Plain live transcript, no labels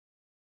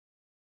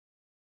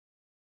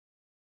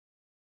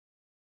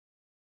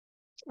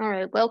All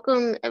right,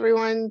 welcome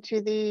everyone to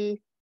the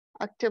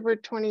October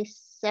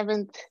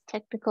 27th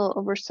Technical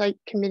Oversight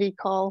Committee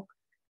call.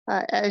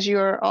 As you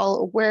are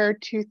all aware,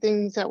 two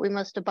things that we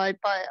must abide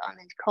by on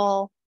these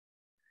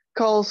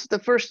calls. The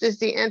first is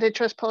the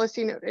antitrust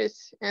policy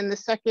notice, and the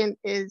second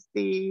is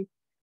the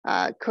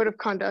code of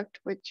conduct,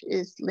 which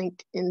is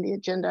linked in the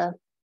agenda.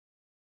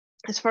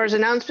 As far as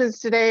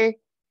announcements today,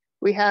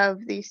 we have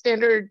the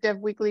standard Dev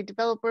Weekly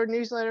developer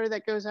newsletter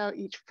that goes out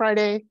each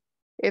Friday.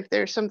 If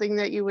there's something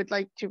that you would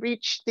like to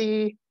reach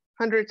the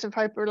hundreds of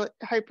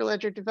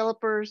Hyperledger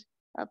developers,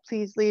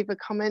 please leave a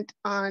comment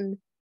on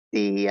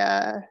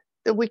the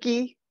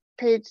wiki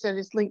page that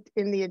is linked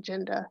in the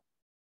agenda.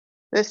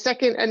 The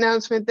second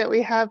announcement that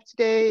we have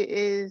today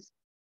is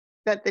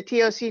that the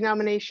TOC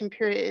nomination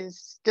period is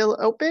still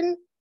open.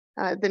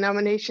 The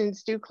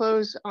nominations do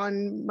close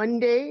on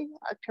Monday,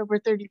 October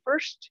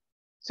 31st.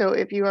 So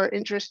if you are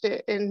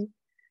interested in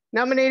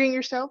nominating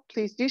yourself,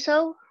 please do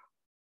so.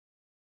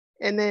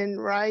 And then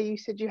Rai, you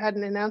said you had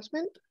an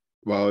announcement?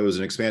 Well, it was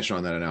an expansion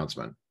on that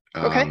announcement.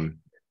 Okay.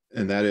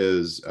 And that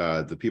is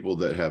the people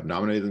that have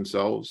nominated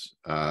themselves,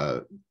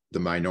 the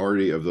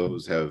minority of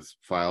those have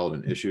filed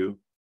an issue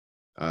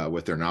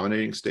with their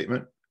nominating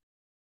statement.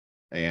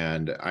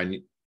 And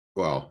it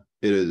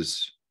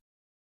is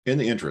in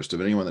the interest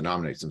of anyone that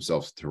nominates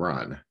themselves to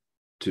run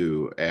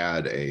to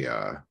add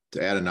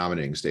a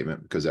nominating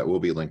statement, because that will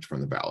be linked from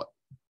the ballot.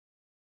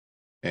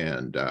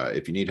 And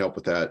if you need help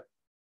with that,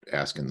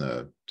 ask in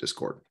the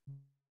Discord.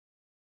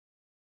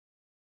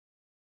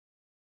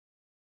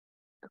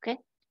 Okay.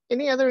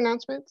 Any other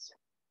announcements?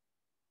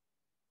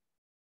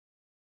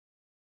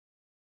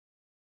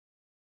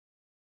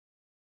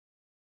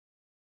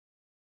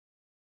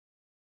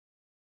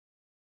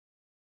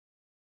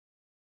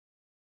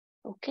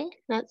 Okay,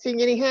 not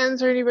seeing any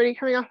hands or anybody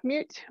coming off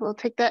mute. We'll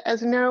take that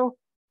as a no.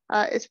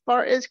 As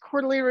far as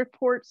quarterly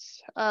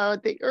reports,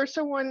 the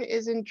URSA one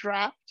is in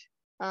draft.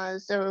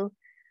 So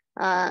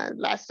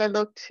last I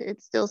looked,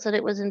 it still said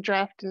it was in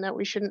draft and that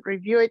we shouldn't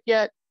review it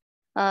yet.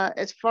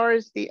 As far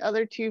as the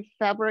other two,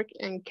 Fabric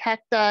and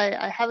Cacti,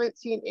 I haven't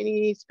seen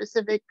any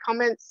specific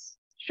comments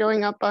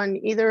showing up on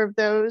either of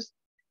those.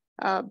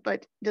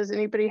 But does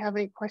anybody have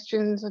any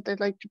questions that they'd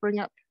like to bring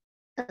up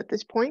at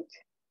this point?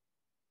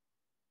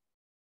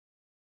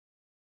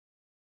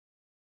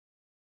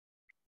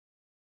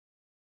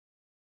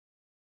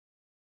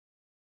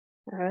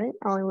 All right,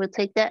 I will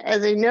take that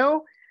as a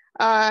no.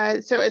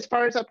 So as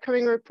far as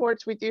upcoming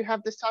reports, we do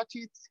have the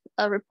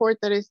Sawtooth report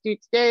that is due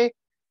today.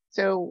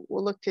 So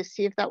we'll look to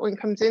see if that one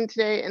comes in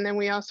today. And then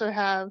we also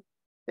have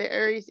the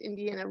Aries,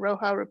 Indiana,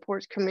 Roja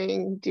reports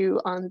coming due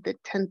on the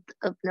 10th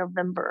of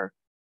November.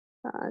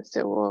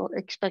 So we'll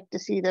expect to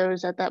see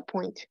those at that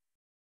point.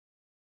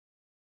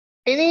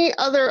 Any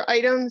other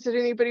items that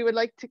anybody would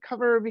like to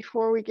cover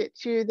before we get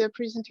to the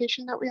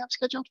presentation that we have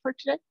scheduled for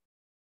today?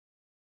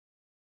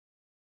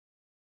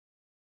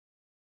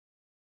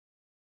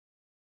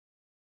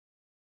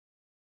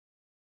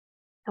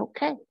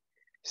 Okay,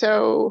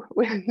 so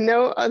with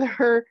no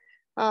other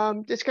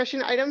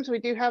discussion items, we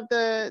do have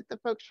the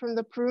folks from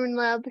the Prune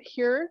Lab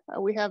here.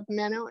 We have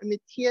Mano and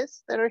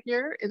Matthias that are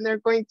here, and they're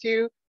going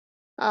to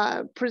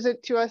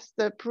present to us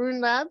the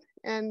Prune Lab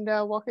and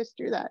walk us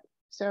through that.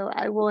 So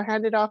I will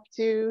hand it off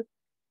to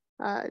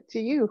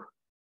you.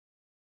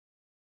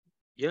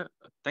 Yeah,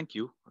 thank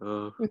you.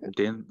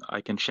 Then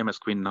I can share my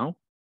screen now.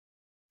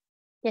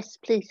 Yes,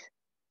 please.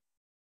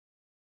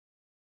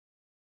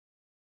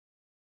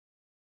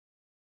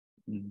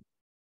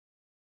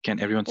 Can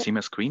everyone see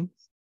my screen?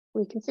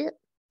 We can see it.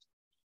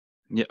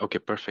 Yeah, okay,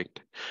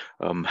 perfect.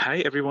 Hi,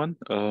 everyone.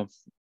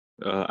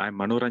 I'm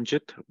Mano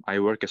Ranjit. I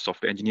work as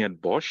software engineer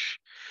at Bosch,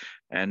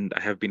 and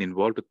I have been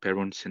involved with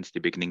Perun since the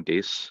beginning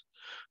days.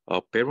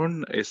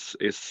 Perun is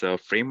a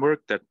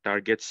framework that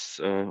targets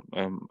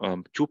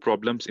two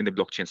problems in the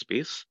blockchain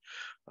space.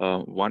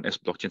 One is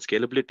blockchain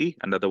scalability,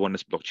 another one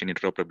is blockchain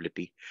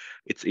interoperability.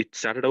 It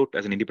started out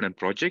as an independent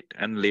project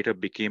and later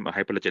became a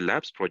Hyperledger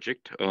Labs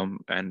project,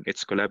 and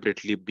it's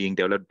collaboratively being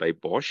developed by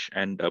Bosch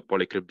and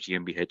Polycrypt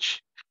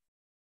GmbH.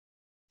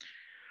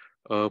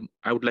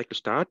 I would like to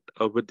start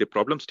with the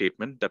problem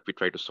statement that we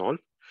try to solve.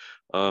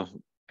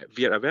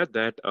 We are aware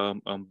that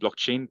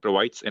blockchain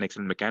provides an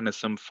excellent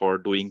mechanism for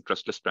doing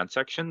trustless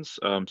transactions,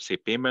 say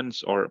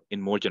payments, or in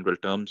more general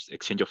terms,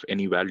 exchange of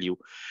any value.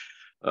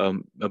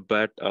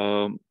 But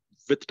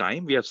with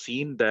time, we have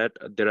seen that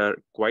there are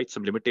quite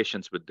some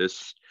limitations with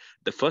this.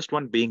 The first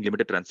one being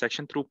limited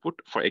transaction throughput.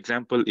 For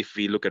example, if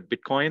we look at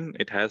Bitcoin,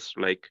 it has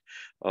like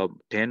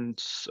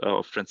tens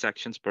of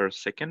transactions per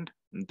second.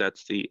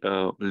 That's the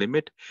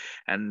limit.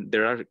 And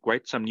there are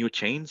quite some new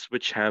chains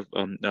which have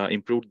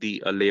improved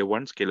the layer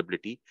one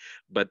scalability,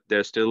 but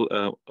there's still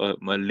a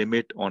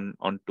limit on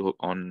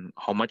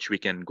how much we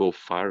can go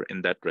far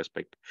in that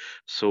respect.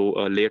 So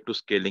layer two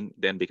scaling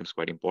then becomes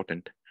quite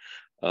important.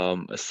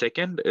 A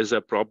second is a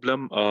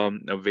problem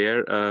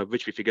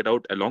which we figured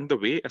out along the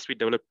way as we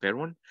developed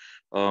Perun,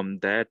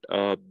 that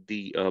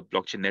the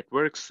blockchain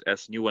networks,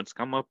 as new ones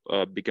come up,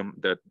 become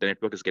the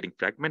network is getting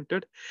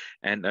fragmented,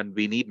 and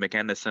we need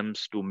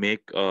mechanisms to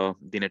make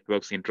the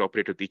networks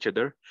interoperate with each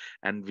other.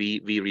 And we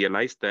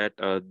realized that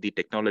the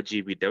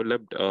technology we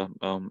developed,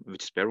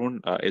 which is Perun,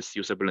 is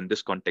usable in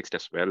this context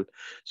as well.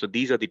 So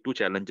these are the two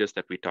challenges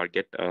that we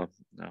target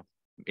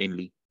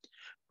mainly.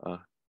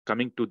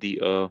 Coming to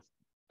the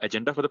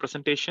agenda for the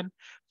presentation.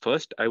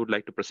 First, I would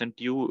like to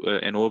present you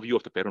an overview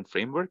of the Perun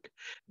framework,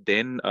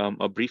 then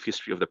a brief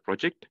history of the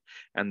project,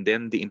 and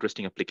then the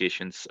interesting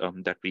applications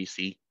that we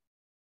see.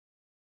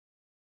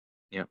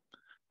 Yeah.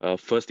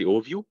 First, the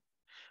overview.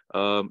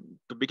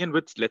 To begin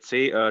with, let's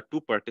say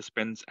two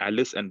participants,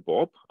 Alice and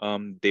Bob,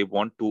 they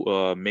want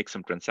to make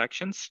some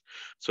transactions.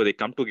 So they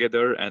come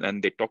together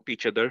and they talk to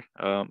each other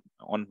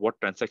on what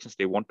transactions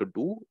they want to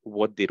do,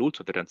 what the rules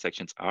of the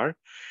transactions are.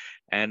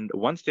 And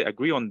once they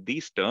agree on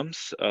these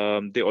terms,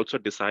 they also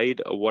decide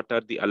what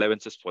are the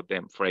allowances for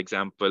them. For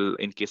example,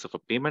 in case of a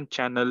payment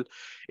channel,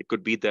 it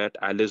could be that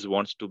Alice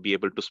wants to be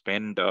able to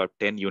spend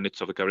 10 units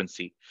of a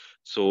currency.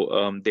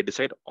 So they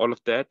decide all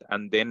of that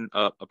and then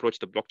approach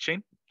the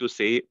blockchain to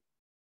say,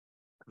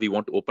 we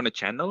want to open a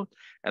channel,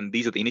 and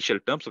these are the initial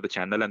terms of the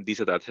channel, and these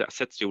are the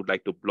assets you would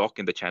like to block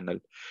in the channel.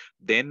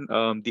 Then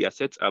the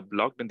assets are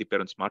blocked in the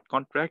Perun smart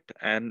contract,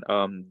 and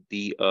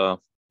the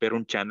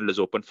Perun channel is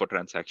open for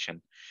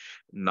transaction.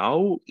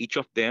 Now, each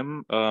of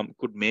them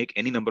could make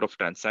any number of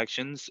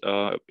transactions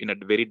in a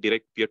very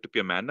direct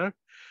peer-to-peer manner.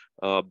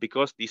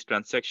 Because these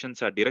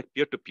transactions are direct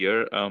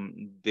peer-to-peer,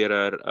 there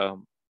are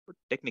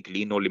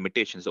technically no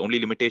limitations. The only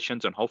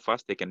limitations on how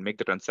fast they can make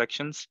the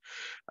transactions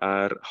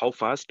are how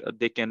fast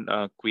they can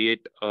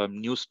create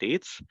new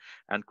states.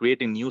 And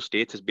creating new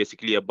states is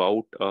basically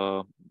about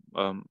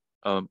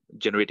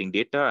generating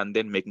data and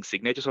then making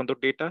signatures on the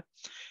data.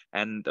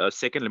 And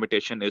second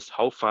limitation is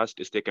how fast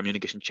is their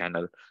communication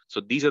channel.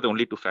 So these are the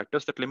only two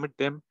factors that limit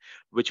them,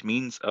 which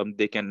means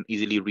they can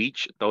easily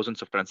reach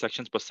thousands of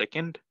transactions per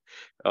second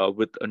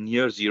with a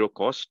near zero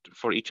cost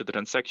for each of the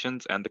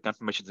transactions, and the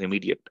confirmation is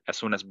immediate. As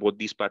soon as both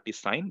these parties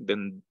sign,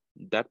 then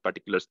that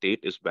particular state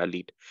is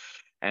valid.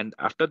 And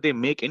after they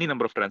make any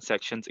number of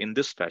transactions in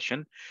this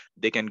fashion,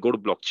 they can go to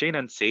blockchain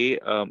and say,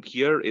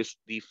 here is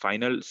the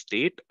final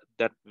state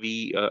that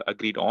we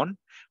agreed on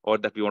or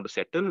that we want to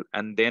settle.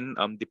 And then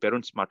the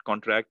Perun smart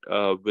contract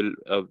will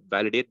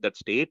validate that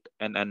state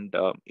and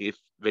if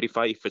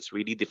verify if it's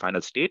really the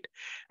final state.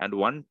 And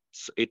once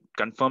it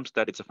confirms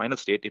that it's a final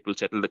state, it will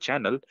settle the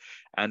channel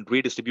and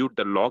redistribute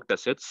the logged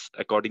assets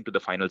according to the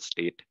final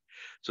state.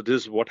 So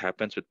this is what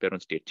happens with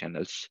Perun state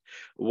channels.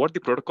 What the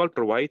protocol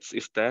provides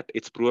is that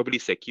it's provably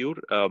secure,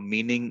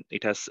 meaning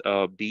it has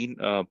been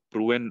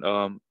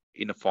proven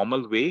in a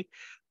formal way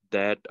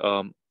that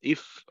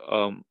if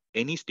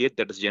any state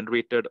that is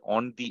generated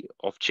on the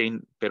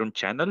off-chain Perun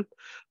channel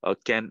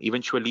can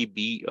eventually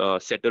be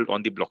settled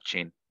on the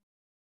blockchain.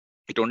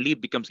 It only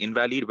becomes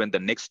invalid when the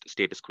next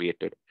state is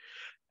created.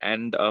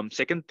 And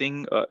second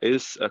thing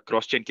is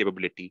cross-chain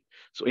capability.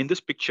 So in this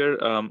picture,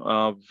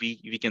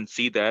 we can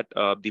see that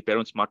the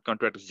Perun smart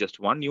contract is just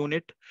one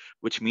unit,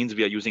 which means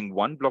we are using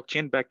one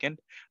blockchain backend.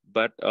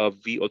 But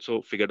we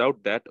also figured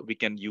out that we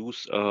can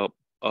use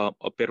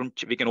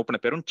we can open a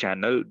Perun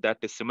channel that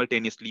is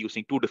simultaneously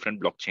using two different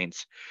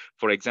blockchains.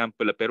 For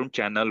example, a Perun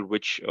channel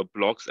which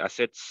blocks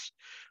assets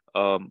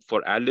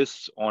for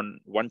Alice on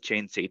one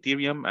chain, say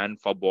Ethereum, and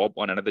for Bob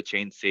on another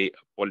chain, say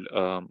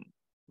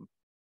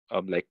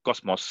like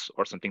Cosmos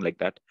or something like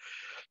that.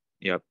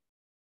 Yeah.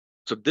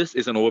 So this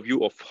is an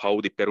overview of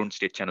how the Perun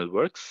state channel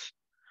works.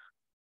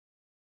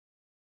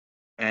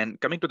 And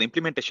coming to the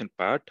implementation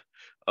part,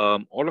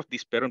 all of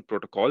these Perun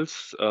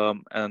protocols,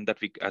 and that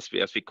as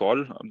we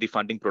call the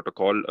funding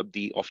protocol,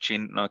 the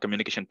off-chain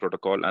communication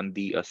protocol, and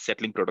the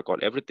settling protocol,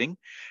 everything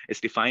is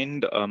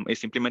defined,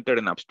 is implemented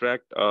in an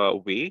abstract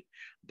way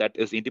that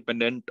is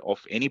independent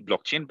of any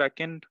blockchain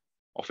backend,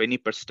 of any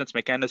persistence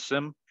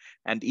mechanism,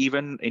 and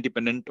even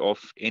independent of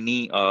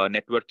any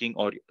networking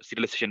or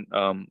serialization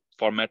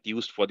format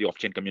used for the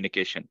off-chain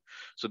communication.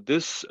 So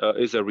this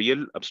is a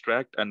real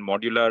abstract and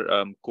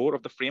modular core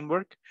of the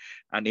framework.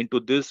 And into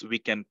this, we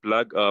can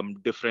plug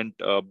different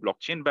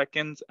blockchain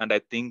backends. And I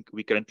think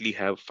we currently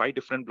have 5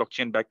 different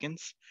blockchain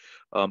backends: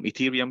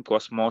 Ethereum,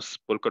 Cosmos,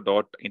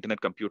 Polkadot,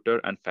 Internet Computer,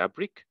 and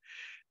Fabric.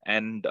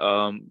 And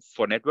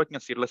for networking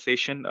and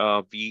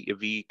serialization,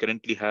 we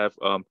currently have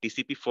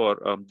TCP for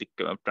the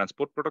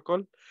transport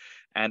protocol.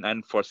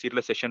 And for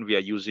serialization, we are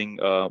using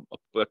a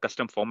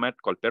custom format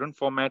called Perun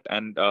format.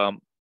 And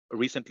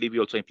recently, we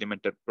also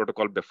implemented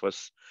protocol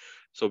buffers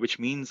So which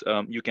means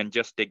you can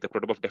just take the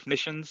protobuf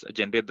definitions,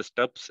 generate the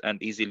stubs,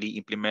 and easily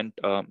implement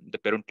the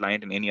parent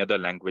client in any other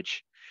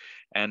language.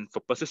 And for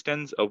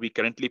persistence, we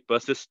currently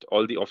persist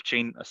all the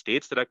off-chain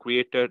states that are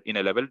created in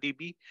a level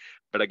DB.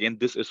 But again,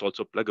 this is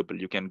also pluggable.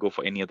 You can go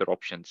for any other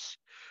options.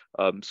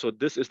 So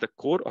this is the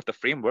core of the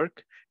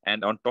framework.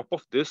 And on top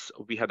of this,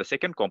 we have the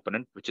second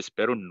component, which is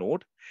Perun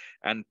node.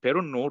 And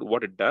Perun node,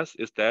 what it does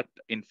is that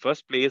in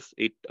first place,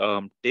 it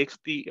takes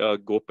the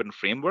GoPen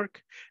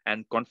framework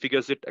and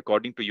configures it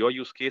according to your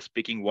use case,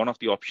 picking one of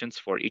the options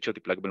for each of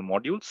the pluggable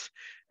modules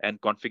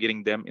and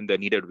configuring them in the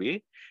needed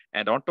way.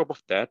 And on top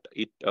of that,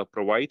 it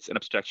provides an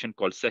abstraction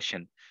called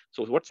session.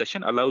 So what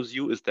session allows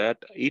you is that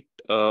it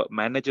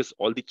manages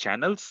all the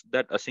channels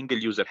that a single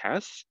user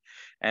has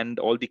and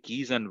all the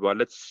keys and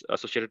wallets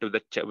associated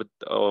with,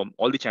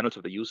 all the channels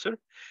of the user.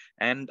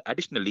 And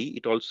additionally,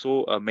 it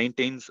also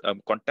maintains a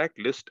contact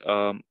list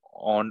of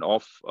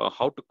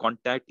how to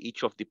contact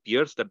each of the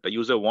peers that the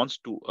user wants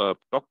to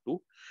talk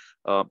to.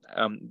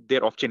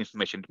 Their off-chain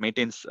information. It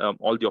maintains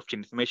all the off-chain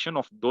information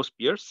of those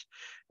peers,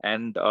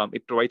 and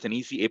it provides an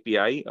easy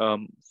API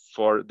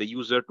for the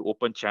user to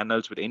open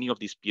channels with any of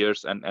these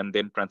peers and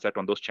then transact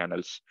on those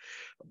channels.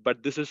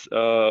 But this is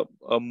a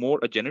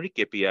generic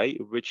API,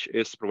 which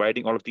is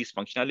providing all of these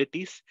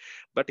functionalities.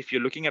 But if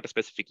you're looking at a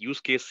specific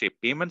use case, say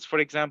payments, for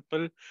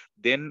example,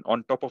 then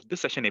on top of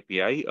this session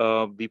API,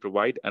 we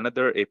provide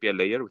another API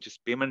layer, which is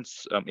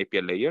payments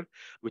API layer,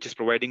 which is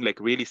providing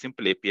like really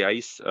simple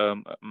APIs,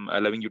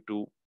 allowing you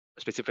to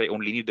specify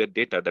only needed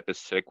data that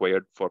is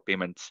required for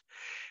payments.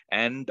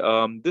 And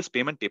this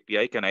payment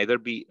API can either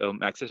be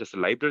accessed as a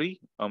library,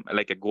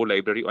 like a Go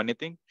library or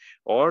anything,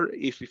 or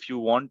if you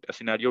want a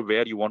scenario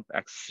where you want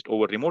access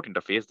over remote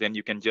interface, then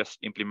you can just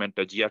implement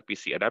a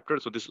gRPC adapter.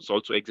 So this is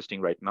also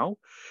existing right now,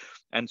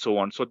 and so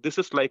on. So this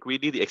is like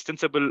really the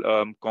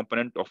extensible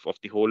component of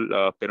the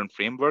whole parent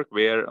framework,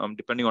 where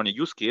depending on your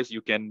use case,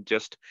 you can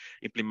just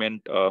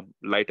implement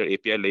lighter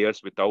API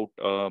layers without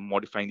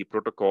modifying the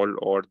protocol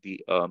or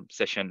the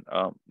session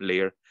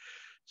layer.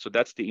 So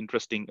that's the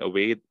interesting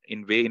way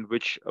in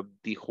which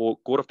the whole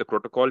core of the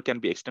protocol can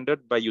be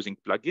extended by using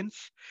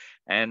plugins,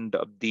 and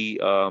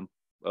the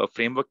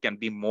framework can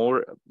be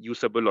more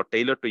usable or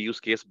tailored to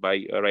use case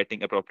by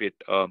writing appropriate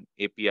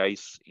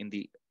APIs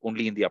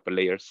only in the upper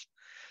layers.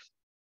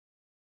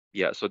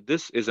 Yeah, so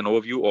this is an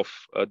overview of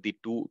the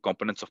two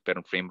components of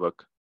parent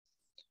framework.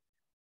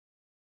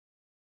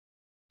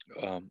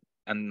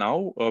 And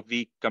now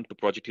we come to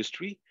project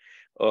history.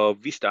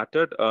 We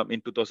started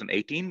in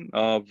 2018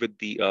 with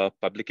the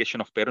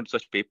publication of parent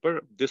research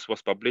paper. This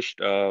was published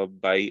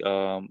by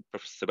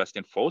Professor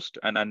Sebastian Faust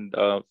and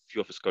a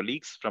few of his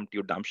colleagues from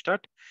TU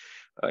Darmstadt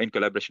in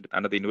collaboration with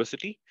another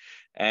university.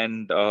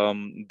 And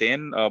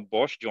then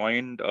Bosch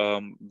joined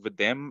with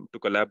them to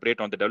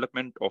collaborate on the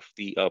development of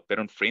the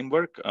parent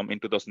framework in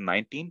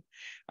 2019.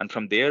 And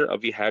from there,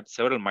 we had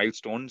several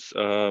milestones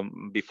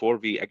before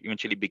we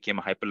eventually became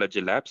a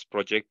Hyperledger Labs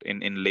project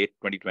in late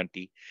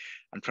 2020.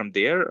 And from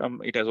there,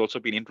 it has also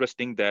been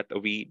interesting that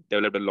we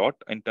developed a lot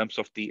in terms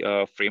of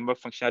the framework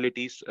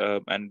functionalities,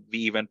 and we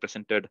even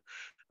presented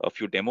a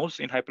few demos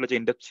in Hyperledger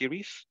in-depth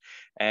series.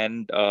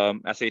 And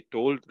as I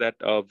told that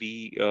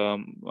we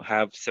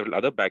have several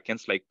other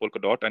backends like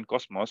Polkadot and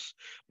Cosmos.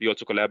 We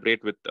also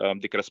collaborate with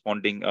the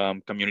corresponding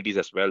communities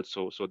as well.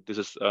 So this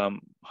is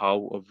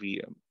how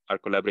our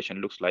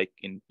collaboration looks like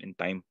in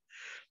time.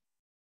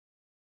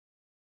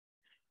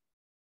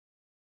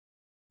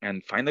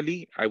 And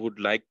finally, I would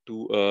like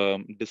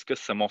to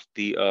discuss some of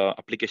the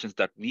applications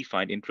that we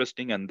find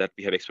interesting and that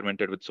we have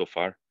experimented with so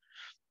far.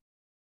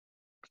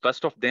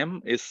 First of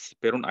them is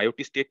Perun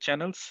IoT state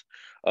channels.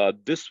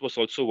 This was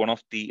also one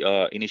of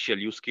the initial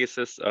use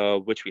cases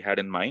which we had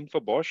in mind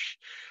for Bosch.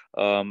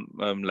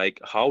 Like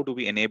how do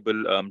we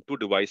enable two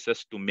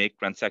devices to make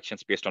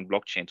transactions based on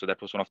blockchain? So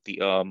that was one of the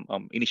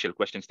initial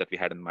questions that we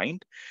had in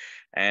mind.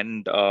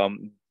 And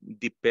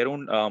the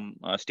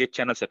Perun state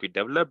channels that we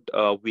developed,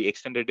 we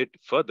extended it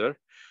further.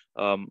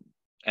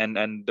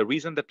 And the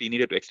reason that we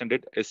needed to extend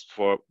it is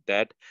for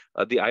that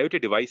the IoT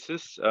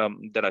devices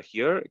that are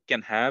here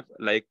can have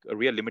like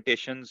real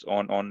limitations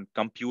on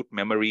compute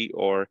memory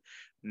or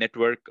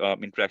network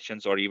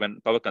interactions or even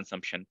power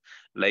consumption.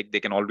 Like they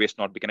can always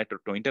not be connected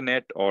to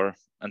internet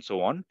and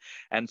so on.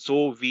 And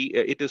so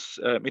it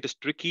is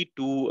tricky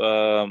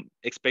to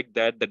expect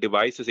that the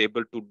device is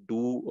able to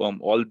do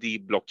all the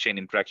blockchain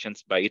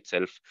interactions by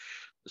itself.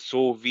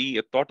 So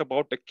we thought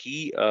about a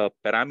key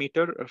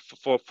parameter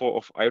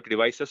of IoT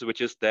devices,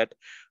 which is that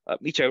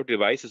each IoT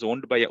device is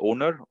owned by an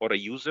owner or a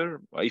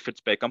user. If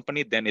it's by a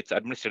company, then it's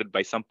administered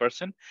by some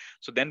person.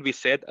 So then we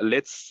said,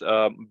 let's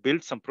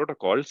build some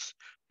protocols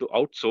to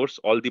outsource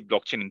all the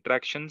blockchain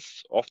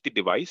interactions of the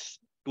device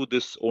to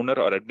this owner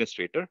or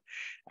administrator.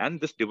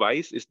 And this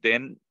device is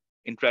then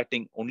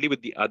interacting only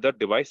with the other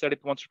device that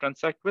it wants to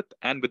transact with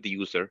and with the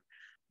user,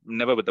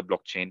 never with the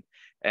blockchain.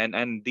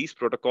 And these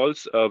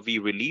protocols we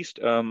released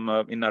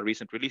in our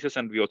recent releases,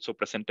 and we also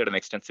presented an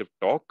extensive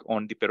talk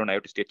on the Perun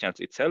IoT state channels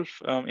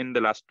itself in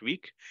the last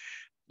week.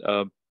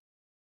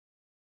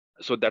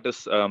 So that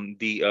is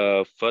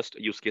the first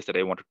use case that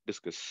I wanted to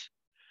discuss.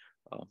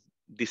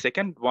 The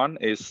second one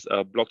is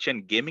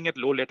blockchain gaming at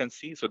low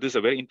latency. So this is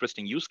a very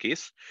interesting use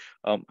case.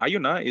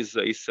 Iona is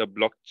a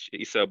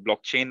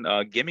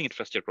blockchain gaming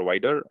infrastructure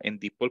provider in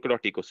the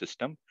Polkadot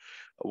ecosystem.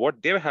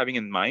 What they were having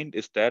in mind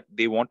is that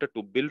they wanted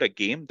to build a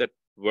game that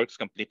works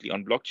completely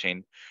on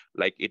blockchain.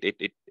 Like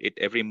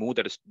every move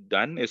that is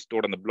done is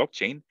stored on the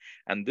blockchain,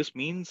 and this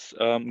means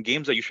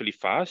games are usually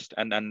fast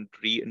and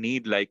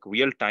need like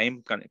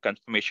real-time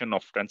confirmation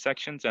of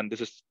transactions, and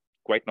this is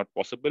quite not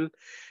possible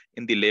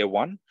in the layer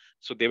one.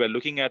 So they were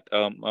looking at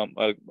a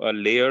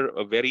layer,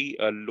 a very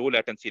low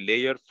latency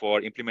layer for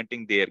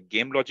implementing their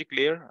game logic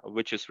layer,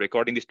 which is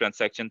recording these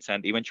transactions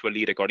and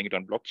eventually recording it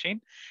on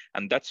blockchain.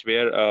 And that's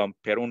where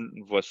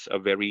Perun was a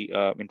very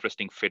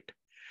interesting fit.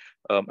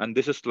 And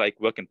this is like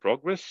work in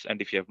progress.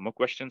 And if you have more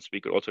questions, we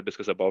could also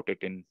discuss about it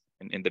in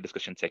the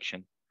discussion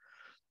section.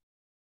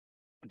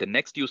 The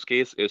next use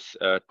case is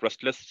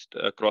trustless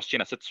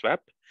cross-chain asset swap.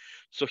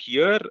 So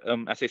here,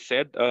 as I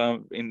said,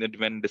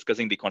 when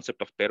discussing the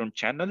concept of parent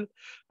channel,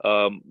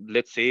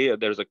 let's say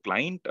there's a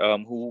client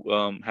who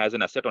has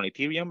an asset on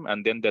Ethereum,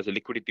 and then there's a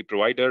liquidity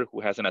provider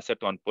who has an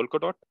asset on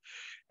Polkadot.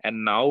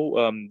 And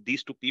now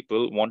these two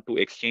people want to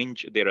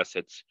exchange their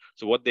assets.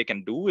 So what they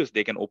can do is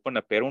they can open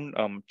a parent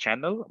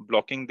channel,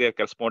 blocking their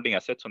corresponding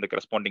assets on the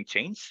corresponding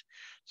chains.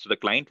 So the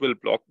client will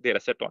block their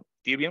asset on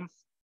Ethereum,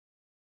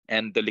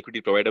 and the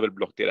liquidity provider will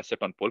block their asset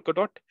on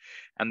Polkadot.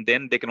 And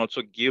then they can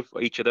also give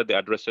each other the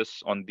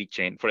addresses on the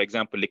chain. For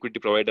example, liquidity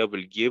provider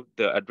will give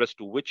the address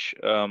to which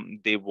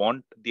they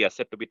want the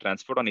asset to be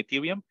transferred on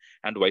Ethereum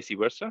and vice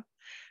versa.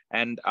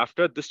 And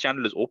after this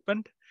channel is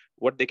opened,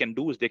 what they can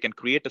do is they can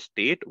create a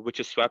state which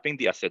is swapping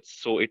the assets.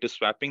 So it is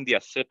swapping the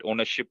asset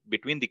ownership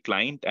between the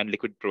client and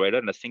liquid provider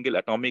in a single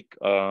atomic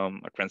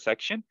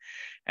transaction.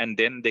 And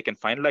then they can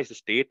finalize the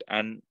state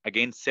and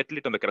again settle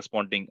it on the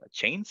corresponding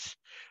chains,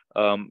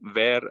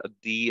 where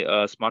the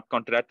smart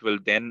contract will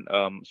then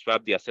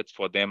swap the assets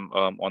for them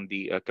on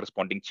the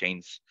corresponding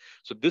chains.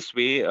 So this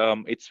way,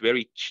 it's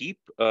very cheap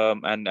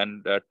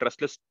and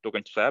trustless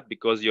token swap,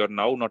 because you're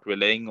now not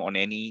relying on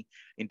any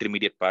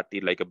intermediate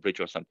party like a bridge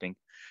or something.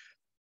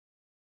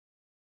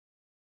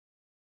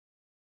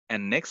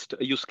 And next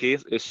use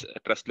case is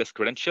trustless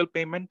credential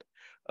payment.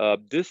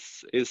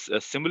 This is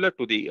similar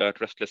to the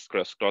trustless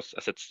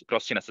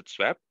cross-chain asset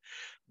swap,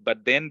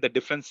 but then the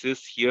difference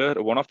is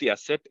here, one of the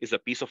asset is a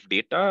piece of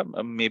data,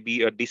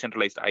 maybe a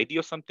decentralized ID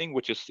or something,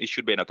 which is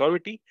issued by an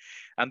authority,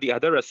 and the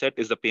other asset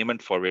is the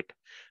payment for it.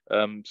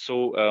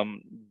 So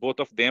both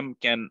of them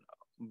can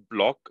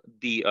block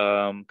the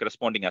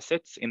corresponding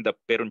assets in the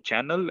parent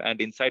channel, and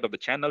inside of the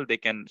channel, they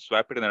can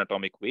swap it in an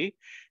atomic way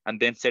and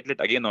then settle it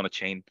again on a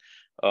chain.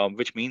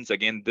 Which means,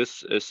 again,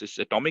 this is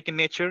atomic in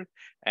nature.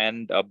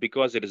 And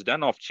because it is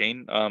done off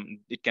chain,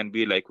 it can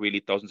be like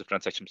really thousands of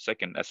transactions per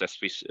second, as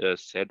we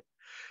said.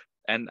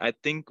 And I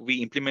think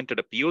we implemented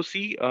a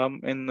POC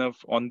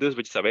on this,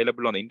 which is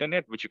available on the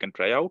internet, which you can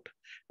try out.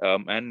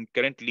 And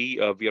currently,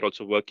 we are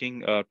also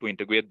working to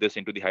integrate this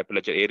into the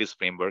Hyperledger Aries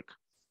framework.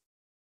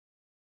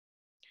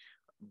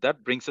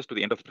 That brings us to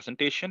the end of the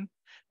presentation.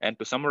 And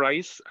to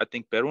summarize, I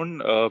think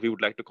Perun, we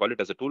would like to call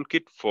it as a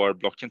toolkit for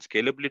blockchain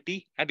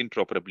scalability and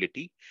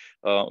interoperability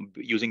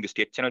using the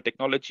state channel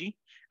technology.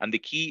 And the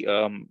key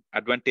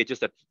advantages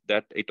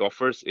that it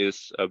offers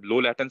is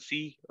low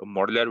latency,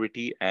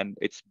 modularity, and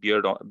it's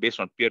based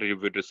on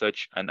peer-reviewed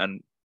research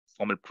and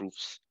formal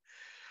proofs.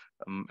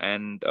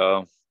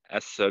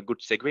 As a good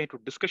segue into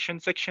discussion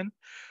section,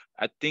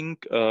 I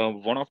think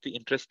one of the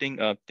interesting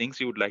things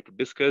we would like to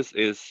discuss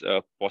is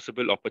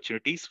possible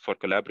opportunities for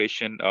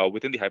collaboration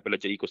within the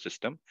Hyperledger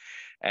ecosystem.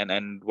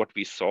 And what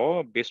we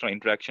saw based on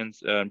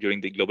interactions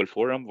during the global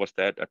forum was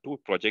that two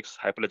projects,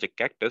 Hyperledger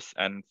Cactus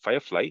and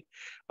Firefly,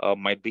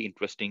 might be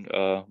interesting,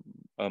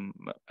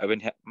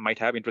 might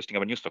have interesting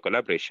avenues for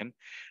collaboration.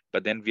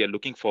 But then we are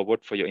looking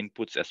forward for your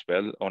inputs as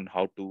well on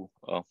how to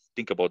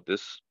think about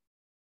this.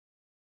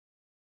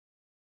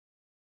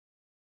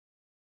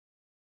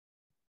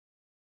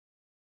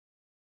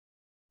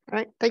 All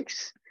right,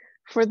 thanks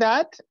for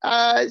that.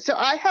 So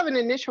I have an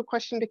initial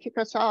question to kick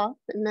us off,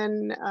 and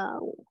then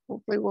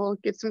hopefully we'll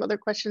get some other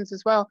questions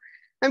as well.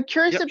 I'm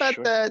curious about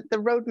the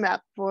roadmap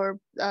for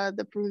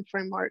the Perun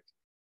framework.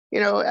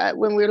 You know,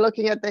 when we were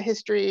looking at the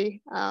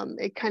history,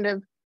 it kind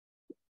of,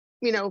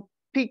 you know,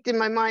 piqued in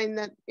my mind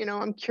that, you know,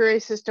 I'm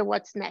curious as to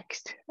what's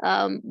next.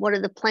 What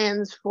are the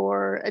plans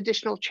for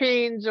additional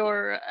chains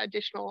or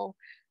additional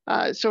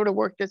sort of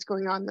work that's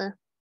going on there?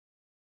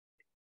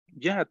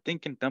 Yeah, I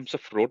think in terms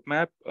of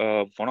roadmap,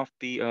 one of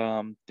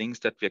the things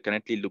that we are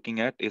currently looking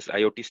at is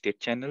IoT state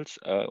channels.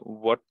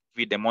 What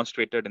we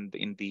demonstrated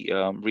in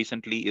the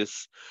recently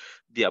is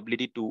the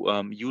ability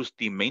to use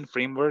the main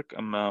framework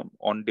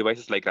on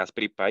devices like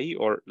Raspberry Pi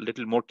or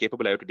little more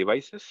capable IoT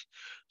devices.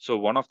 So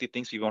one of the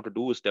things we want to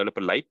do is develop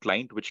a light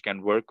client which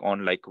can work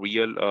on like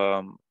real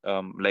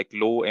like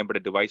low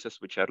embedded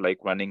devices which are like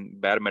running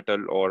bare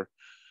metal or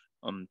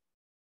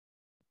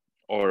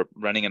or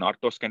running an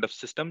RTOS kind of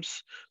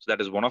systems. So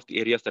that is one of the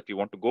areas that we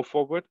want to go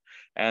forward.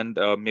 And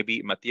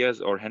maybe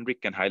Matthias or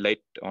Henrik can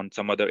highlight on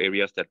some other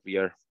areas that we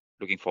are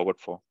looking forward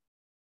for.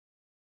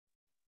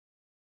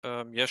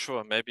 Yeah,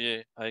 sure.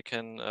 Maybe I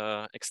can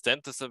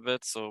extend this a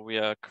bit. So we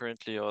are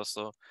currently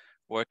also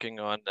working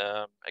on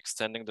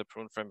extending the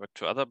Prune framework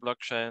to other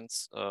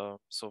blockchains.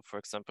 So for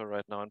example,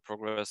 right now in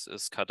progress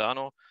is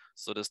Cardano.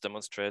 So this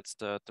demonstrates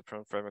that the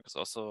Prune framework is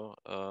also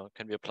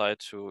can be applied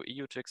to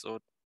EUTXO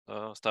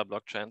style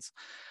blockchains.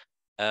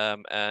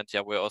 And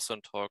yeah, we're also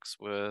in talks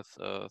with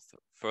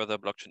further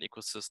blockchain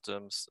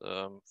ecosystems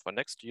for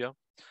next year.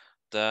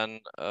 Then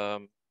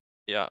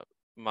yeah,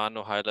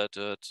 Manu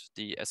highlighted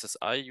the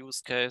SSI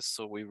use case.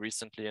 So we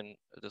recently in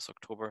this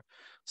October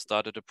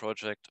started a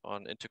project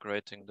on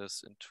integrating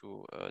this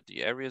into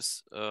the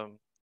Aries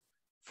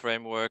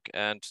framework.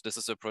 And this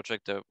is a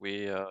project that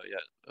we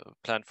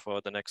plan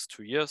for the next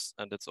 2 years.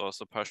 And it's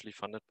also partially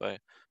funded by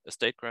a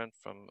state grant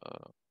from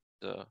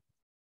the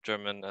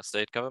German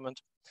state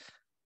government.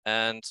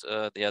 And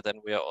yeah,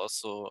 then we are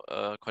also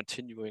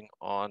continuing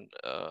on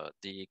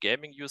the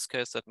gaming use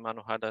case that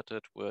Manu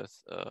highlighted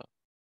with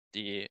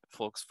the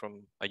folks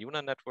from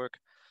Ayuna network.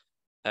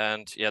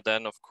 And yeah,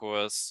 then of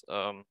course,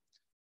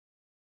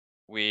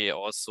 we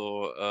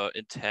also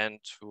intend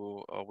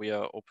to, we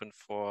are open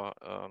for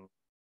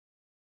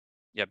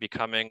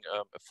becoming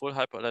a full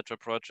Hyperledger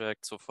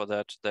project. So for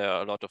that, there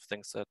are a lot of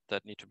things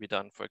that need to be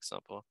done. For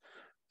example,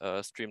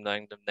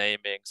 streamlining the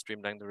naming,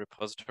 streamlining the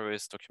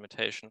repositories,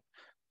 documentation,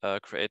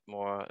 create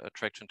more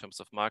traction in terms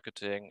of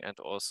marketing, and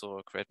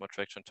also create more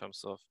traction in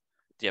terms of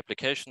the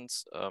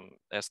applications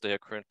as they are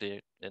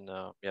currently in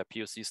a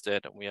POC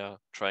state, and we are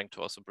trying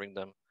to also bring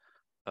them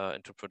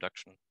into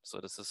production. So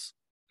this is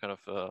kind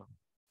of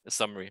a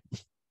summary.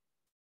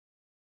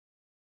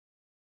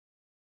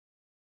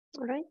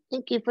 All right,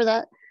 thank you for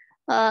that.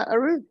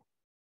 Arun.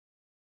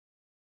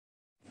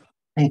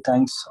 Hey,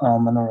 thanks,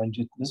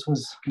 Manoranjit. This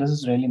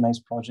is really nice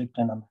project,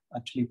 and I'm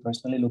actually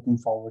personally looking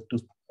forward to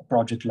a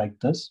project like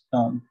this.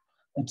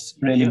 It's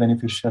really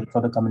beneficial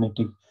for the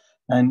community.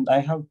 And I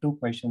have 2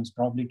 questions,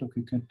 probably to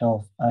kick it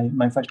off.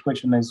 My first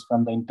question is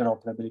from the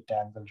interoperability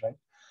angle, right?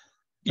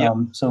 Yeah.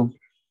 So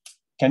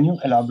can you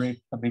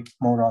elaborate a bit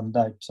more on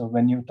that? So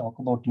when you talk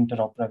about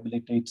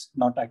interoperability, it's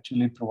not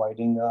actually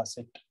providing a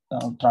asset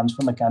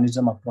transfer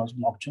mechanism across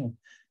blockchain.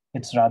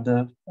 It's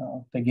rather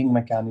pegging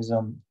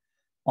mechanism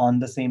on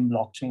the same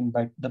blockchain,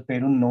 but the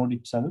Perun node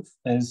itself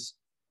is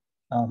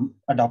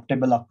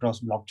adaptable across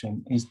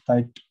blockchain. Is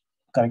that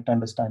correct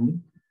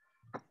understanding?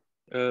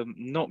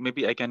 No,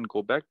 maybe I can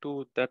go back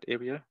to that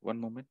area. One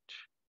moment.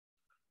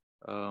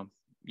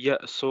 Yeah,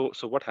 so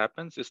what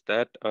happens is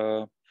that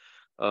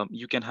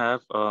you can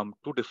have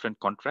 2 different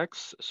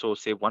contracts. So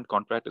say one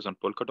contract is on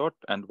Polkadot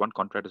and one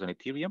contract is on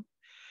Ethereum.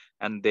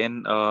 And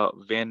then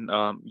when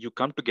you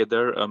come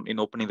together in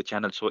opening the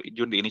channel, so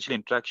during the initial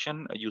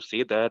interaction, you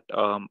say that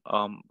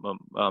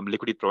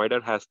liquidity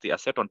provider has the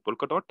asset on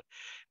Polkadot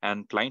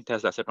and client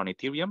has the asset on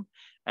Ethereum,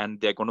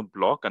 and they're going to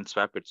block and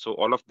swap it. So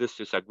all of this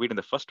is agreed in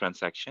the first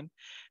transaction.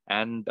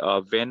 And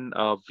when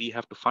we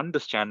have to fund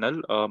this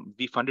channel,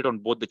 we fund it on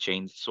both the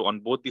chains. So on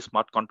both the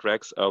smart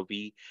contracts,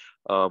 we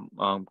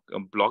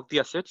block the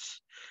assets,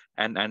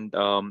 and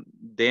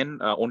then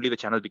only the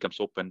channel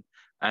becomes open.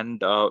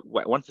 And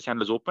once the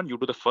channel is open, you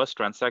do the first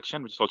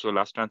transaction, which is also the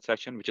last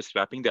transaction, which is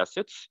swapping the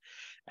assets.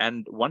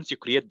 And once you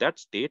create that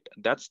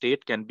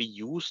state can be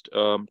used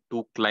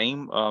to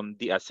claim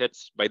the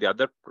assets by the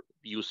other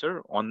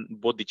user on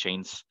both the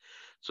chains.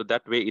 So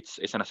that way, it's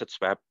an asset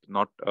swap,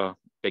 not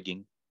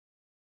pegging.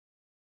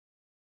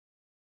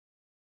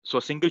 So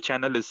a single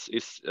channel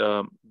is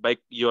by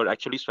you're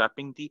actually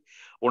swapping the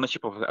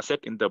ownership of an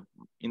asset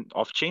in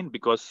off-chain,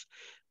 because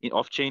in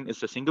off-chain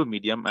is a single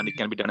medium and it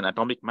can be done in an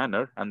atomic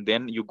manner, and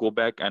then you go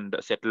back and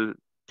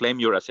claim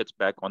your assets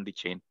back on the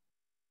chain.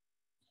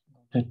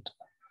 Great.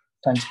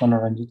 Thanks,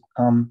 Manoranjit.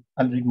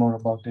 I'll read more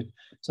about it.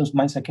 So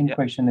my second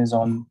question is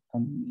on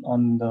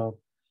the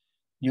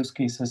use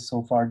cases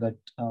so far that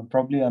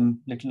probably I'm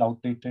a little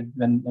outdated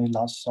when I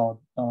last saw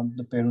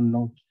the Perun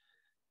node.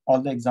 All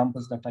the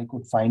examples that I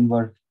could find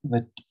were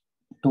with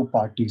 2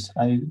 parties.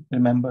 I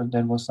remember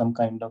there was some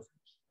kind of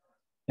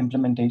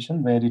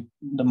implementation where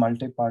the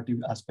multi-party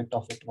aspect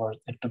of it was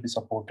to be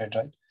supported,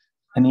 right?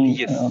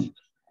 Any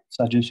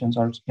suggestions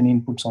or any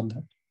inputs on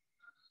that?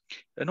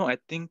 No, I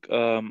think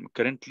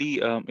currently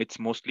it's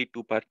mostly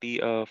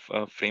 2-party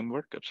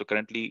framework. So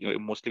currently,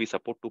 mostly we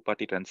support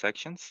 2-party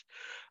transactions,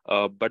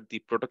 but the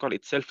protocol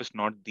itself is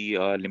not the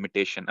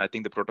limitation. I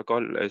think the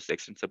protocol is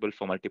extensible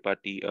for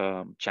multi-party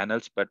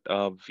channels, but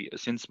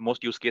since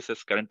most use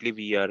cases currently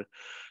we are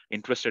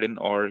interested in,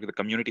 or the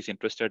community is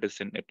interested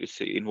is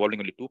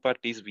involving only 2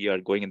 parties, we are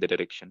going in the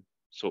direction.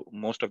 So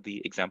most of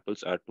the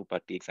examples are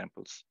 2-party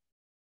examples.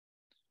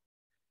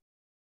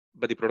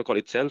 But the protocol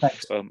itself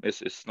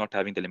is not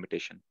having the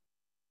limitation.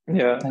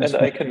 Yeah, and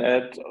I can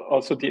add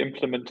also the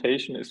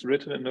implementation is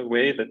written in a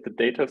way that the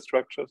data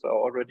structures are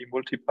already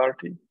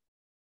multi-party,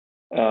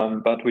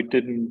 but we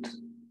didn't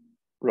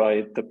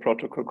write the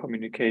protocol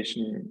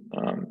communication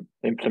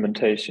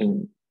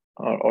implementation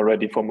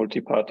already for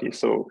multi-party.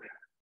 So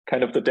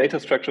kind of the data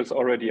structures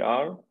already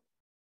are,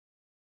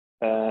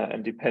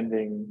 and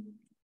depending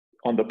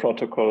on the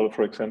protocol,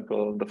 for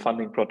example, the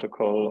funding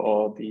protocol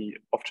or the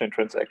off-chain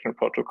transaction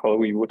protocol,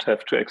 we would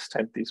have to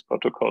extend these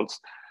protocols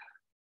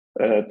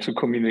to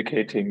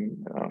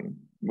communicating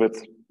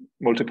with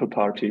multiple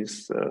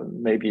parties,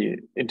 maybe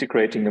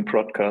integrating a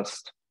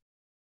broadcast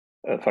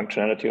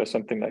functionality or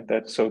something like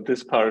that. So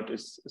this part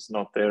is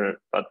not there,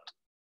 but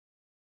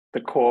the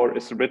core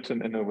is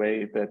written in a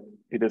way that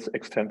it is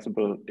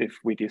extensible if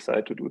we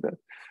decide to do that.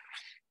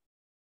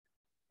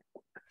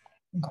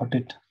 Got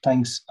it.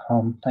 Thanks.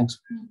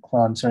 Thanks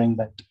for answering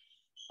that.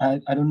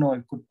 I don't know,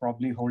 I could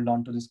probably hold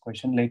on to this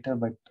question later,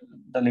 but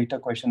the later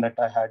question that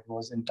I had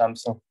was in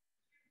terms of,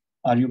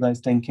 are you guys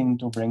thinking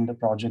to bring the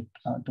project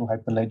to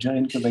Hyperledger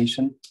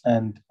incubation?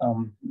 And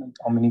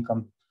how many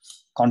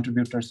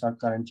contributors are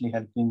currently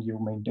helping you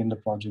maintain the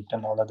project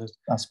and all other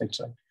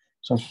aspects?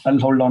 So I'll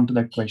hold on to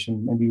that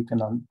question. Maybe you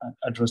can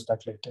address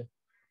that later.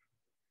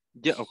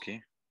 Yeah,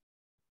 okay.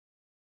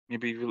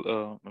 Maybe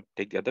we'll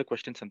take the other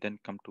questions and then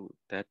come to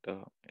that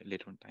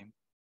later in time.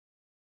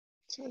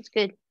 Sounds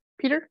good.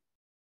 Peter?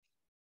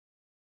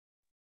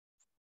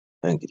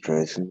 Thank you,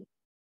 Tracy.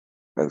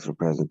 Thanks for the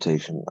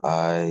presentation.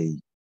 I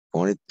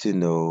wanted to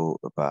know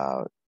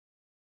about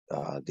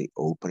the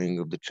opening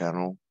of the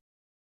channel.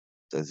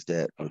 Does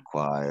that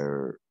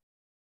require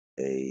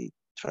a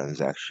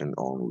transaction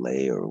on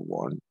layer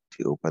 1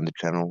 to open the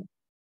channel?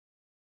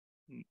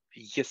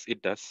 Yes,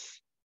 it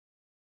does.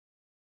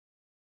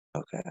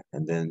 Okay,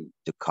 and then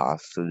the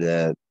cost of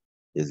that,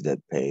 is that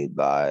paid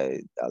by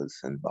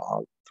Alison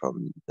Bob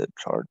from the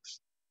charts?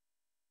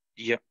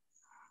 Yeah.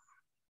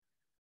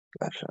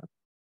 Gotcha.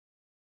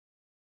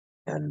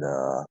 And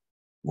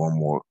one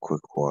more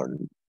quick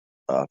one.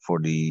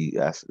 For the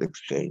asset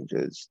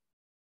exchanges,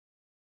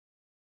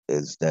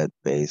 is that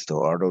based,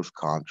 or are those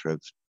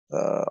contracts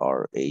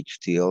are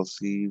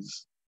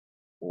HTLCs,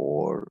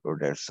 or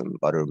there's some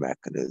other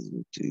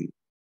mechanism to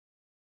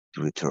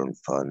return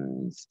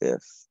funds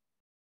if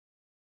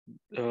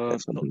No,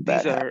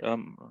 these are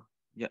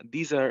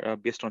these are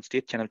based on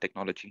state channel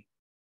technology.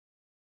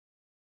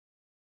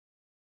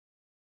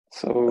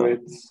 So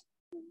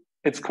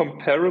it's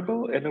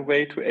comparable in a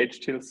way to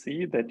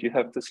HTLC, that you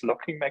have this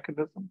locking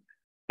mechanism,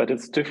 but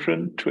it's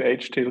different to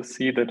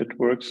HTLC that it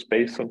works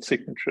based on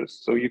signatures.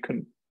 So you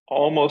can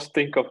almost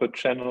think of a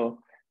channel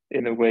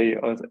in a way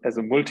as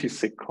a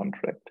multi-sig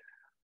contract.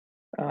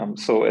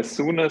 So as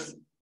soon as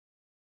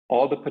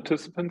all the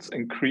participants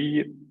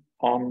agree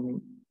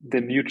on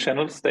the new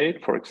channel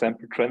state, for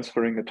example,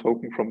 transferring a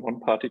token from one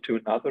party to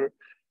another,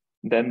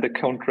 then the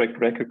contract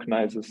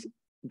recognizes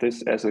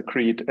this as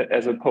agreed,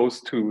 as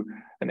opposed to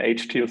an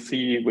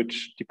HTLC,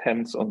 which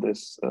depends on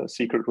this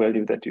secret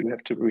value that you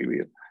have to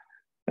reveal.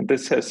 And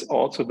this has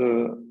also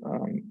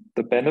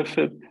the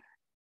benefit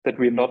that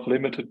we're not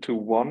limited to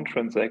one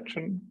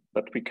transaction,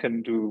 but we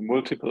can do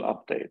multiple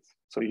updates.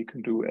 So you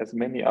can do as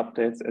many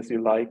updates as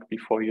you like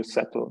before you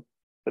settle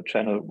the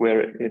channel,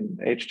 where in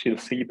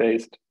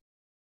HTLC-based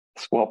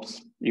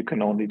swaps, you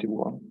can only do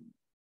one.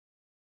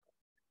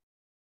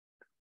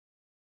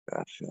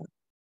 Gotcha.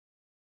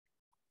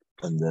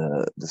 And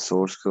the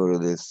source code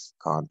of this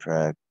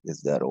contract,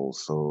 is that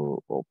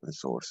also open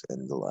source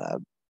in the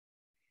lab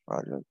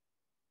project?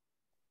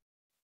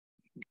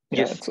 Yeah,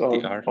 Yes, it's all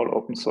they are. all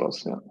open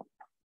source. Yeah.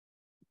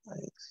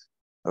 Nice.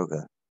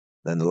 Okay.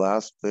 Then the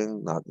last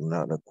thing, not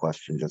a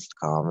question, just a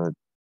comment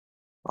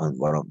on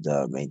one of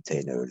the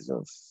maintainers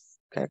of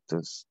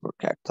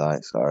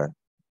Cacti, sorry.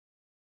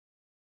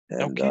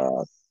 And Okay.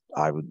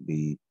 I would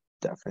be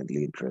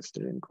definitely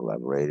interested in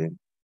collaborating,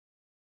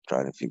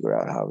 trying to figure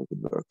out how we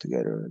could work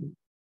together and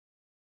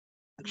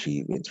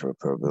achieve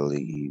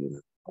interoperability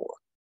even more.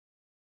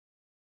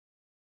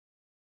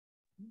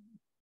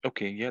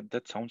 Okay, yeah,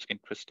 that sounds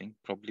interesting.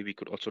 Probably we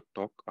could also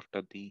talk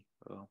after the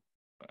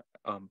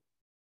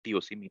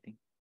TOC meeting.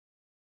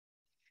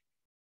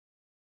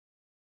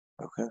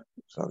 Okay,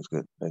 sounds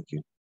good. Thank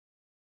you.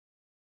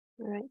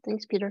 All right,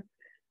 thanks, Peter.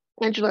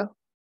 Angelo.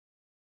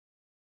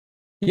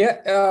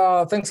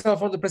 Yeah, thanks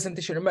for the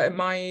presentation.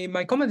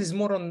 My comment is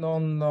more on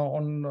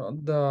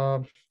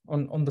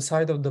the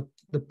side of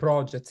the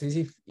project. Is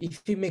if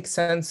it makes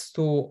sense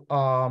to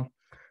have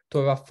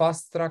a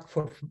fast track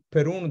for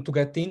Perun to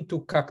get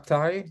into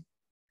Cacti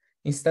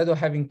instead of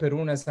having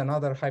Perun as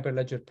another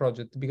Hyperledger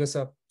project, because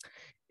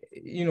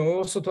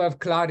also to have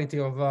clarity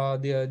of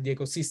the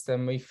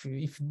ecosystem.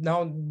 If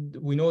now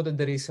we know that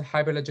there is a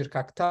Hyperledger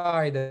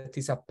Cacti, that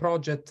is a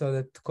project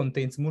that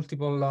contains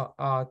multiple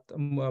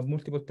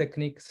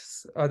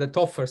techniques, that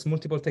offers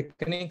multiple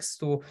techniques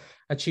to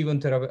achieve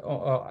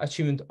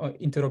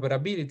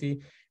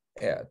interoperability.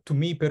 To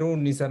me,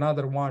 Perun is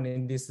another one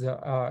in this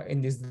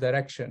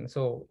direction.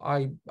 So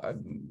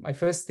my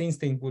first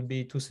instinct would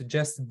be to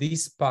suggest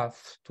this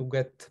path to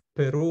get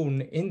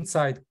Perun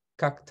inside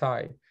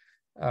Cacti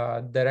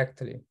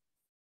directly,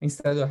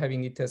 instead of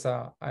having it as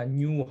a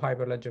new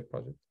Hyperledger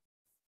project.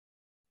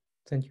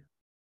 Thank you.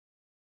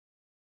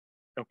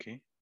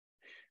 Okay.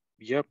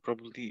 Yeah,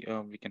 probably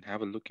we can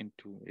have a look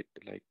into it,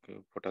 like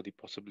what are the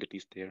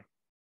possibilities there.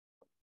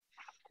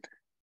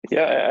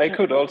 Yeah, I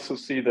could also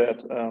see that.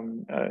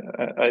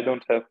 I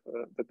don't have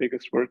the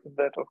biggest word in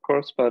that, of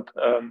course, but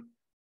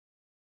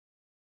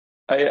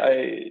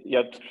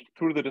yeah,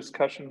 through the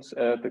discussions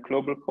at the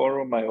global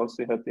forum, I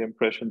also had the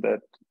impression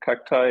that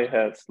Cacti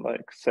has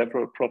like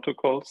several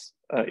protocols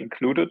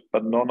included,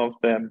 but none of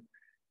them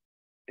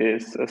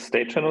is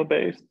state channel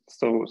based.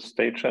 So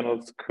state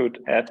channels could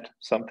add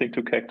something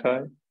to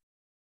Cacti,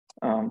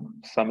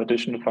 some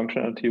additional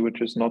functionality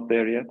which is not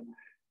there yet.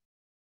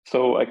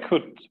 So I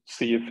could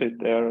see a fit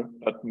there,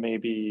 but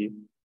maybe,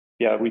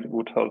 yeah, we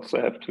would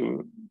also have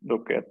to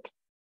look at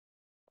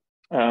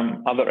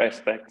other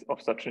aspects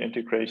of such an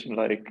integration,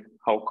 like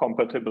how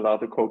compatible are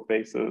the code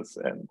bases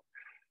and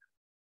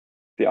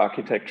the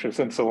architectures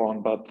and so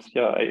on. But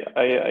yeah,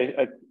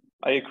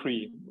 I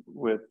agree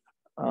with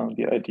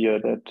the idea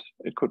that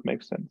it could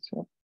make sense.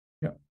 Yeah.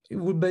 Yeah, it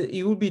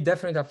would be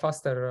definitely a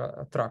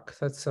faster track.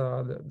 That's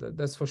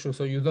for sure.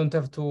 So you don't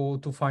have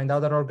to find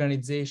other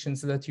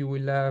organizations that you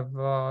will have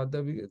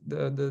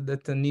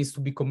that needs to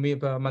be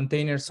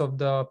maintainers of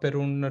the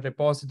Perun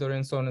repository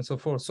and so on and so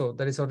forth. So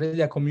there is already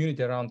a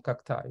community around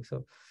Cacti.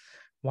 So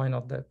why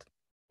not that?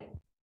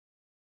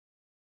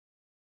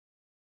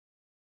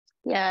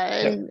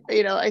 Yeah, and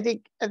you know, I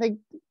think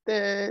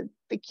the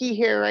key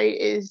here, right,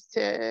 is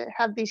to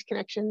have these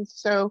connections.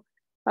 So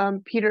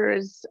Peter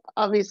has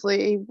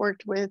obviously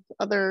worked with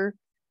other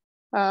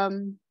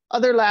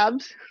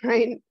labs,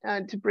 right,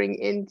 to bring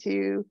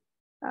into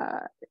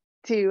to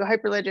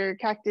Hyperledger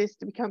Cactus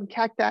to become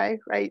Cacti,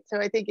 right? So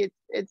I think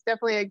it's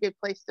definitely a good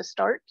place to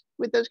start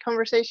with those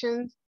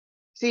conversations,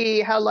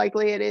 see how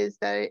likely it is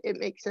that it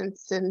makes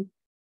sense. And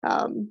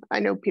I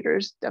know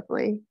Peter's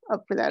definitely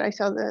up for that. I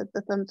saw the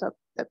thumbs up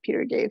that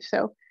Peter gave.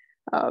 So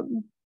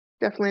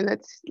definitely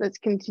let's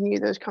continue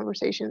those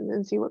conversations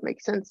and see what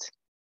makes sense.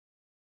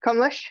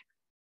 Kamlesh?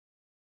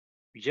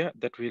 Yeah,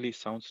 that really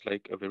sounds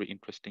like a very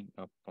interesting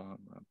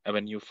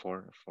avenue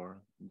for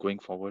going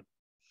forward.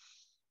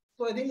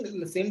 So I think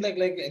the same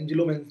like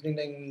Angelo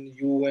mentioning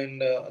you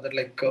and other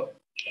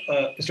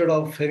instead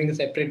of having a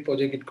separate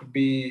project, it could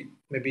be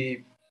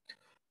maybe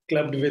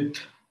clubbed with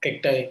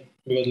Cacti,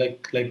 because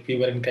like we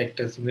were in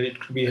Cactus, where it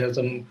could be has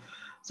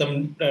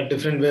some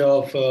different way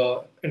of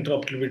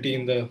interoperability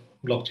in the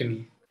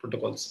blockchain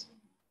protocols.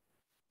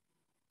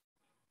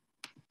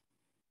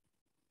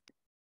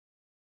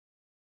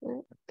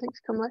 Right.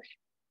 Thanks, Kamlesh.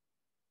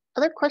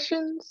 Other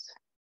questions,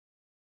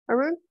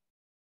 Arun?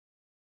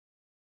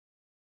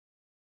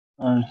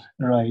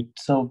 Right.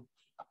 So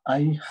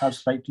I have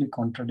slightly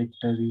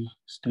contradictory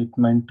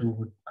statement to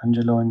what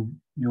Angelo and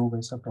you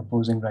guys are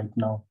proposing right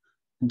now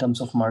in terms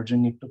of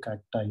merging it to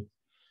Cacti.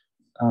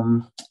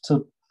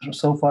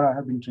 So far I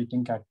have been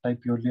treating Cacti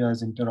purely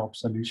as interop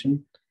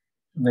solution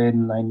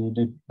when I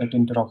needed that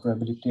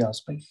interoperability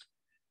aspect.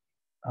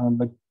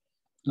 But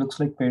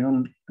looks like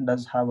Perun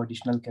does have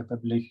additional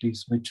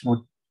capabilities which would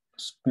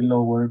spill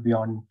over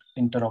beyond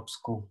interop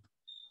scope.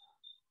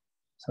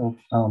 So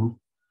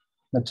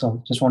that's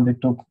all. Just wanted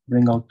to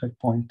bring out that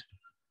point.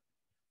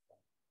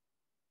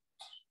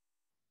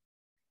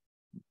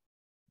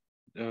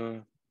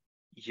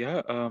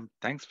 Yeah,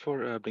 thanks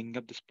for bringing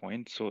up this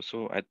point.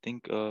 So I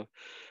think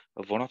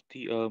one of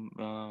the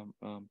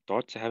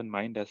thoughts I have in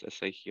mind as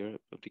I hear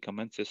the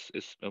comments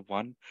is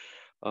one.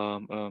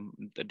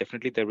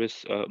 Definitely there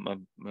is a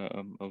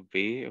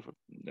way of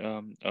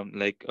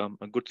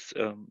a good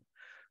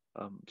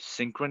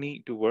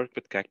synchrony to work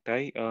with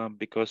Cacti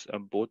because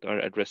both are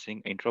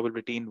addressing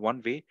interoperability in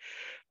one way.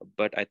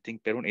 But I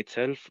think Perun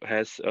itself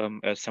has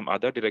some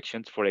other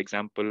directions. For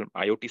example,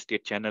 IoT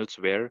state channels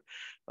where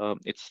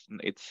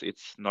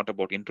it's not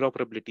about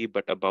interoperability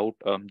but about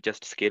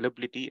just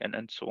scalability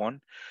and so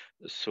on.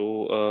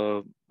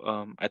 So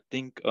I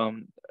think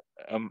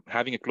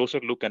having a closer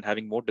look and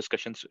having more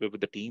discussions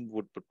with the team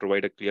would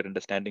provide a clear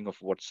understanding of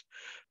what's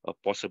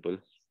possible.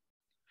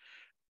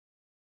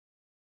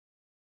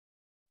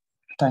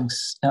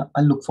 Thanks.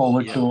 I look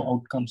forward to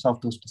outcomes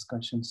of those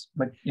discussions.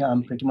 But yeah,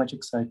 I'm pretty much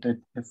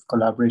excited if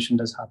collaboration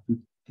does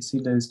happen. I see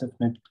there is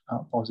definite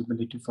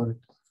possibility for it.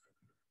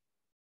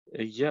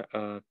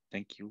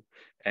 Thank you.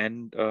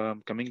 And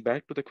coming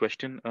back to the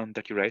question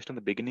that you raised in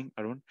the beginning,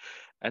 Arun,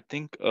 I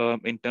think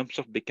in terms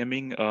of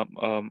becoming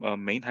a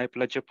main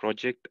Hyperledger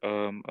project,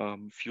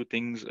 few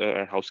things,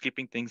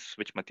 housekeeping things,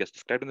 which Matthias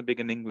described in the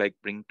beginning, like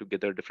bring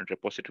together different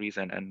repositories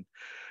and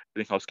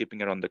doing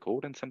housekeeping around the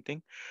code and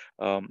something.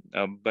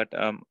 But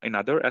in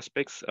other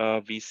aspects,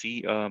 we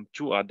see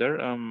two other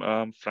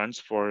fronts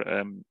for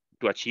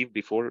to achieve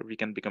before we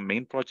can become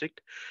main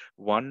project.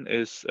 One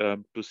is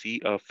to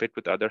see a fit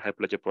with other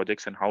Hyperledger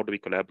projects and how do we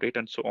collaborate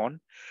and so on.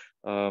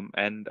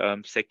 And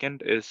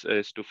second is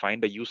to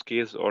find a use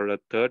case or a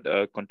third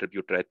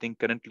contributor. I think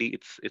currently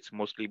it's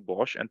mostly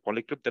Bosch and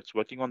Polycrypt that's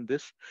working on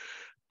this.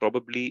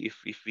 Probably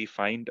if we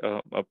find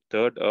a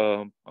third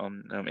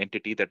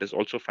entity that is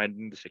also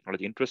finding this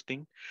technology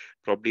interesting,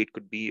 probably it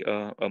could be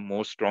a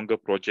more stronger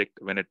project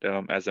when it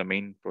as a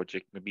main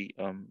project. Maybe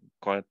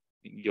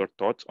your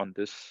thoughts on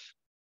this?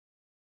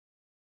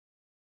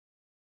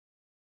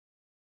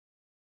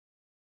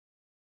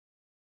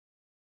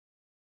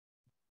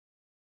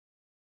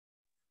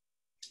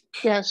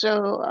 Yeah,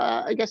 so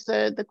I guess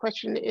the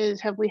question is,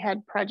 have we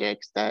had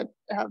projects that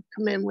have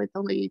come in with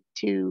only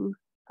two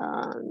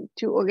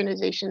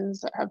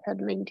organizations that have had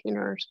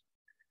maintainers?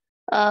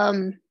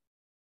 And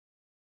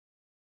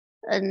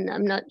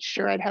I'm not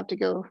sure. I'd have to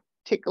go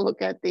take a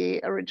look at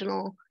the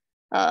original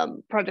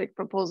project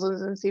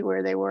proposals and see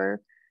where they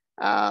were.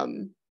 I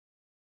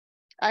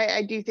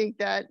do think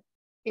that,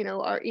 you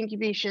know, our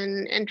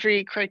incubation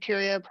entry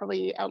criteria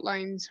probably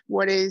outlines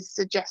what is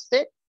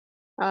suggested.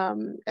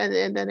 And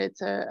then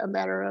it's a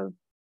matter of,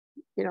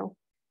 you know,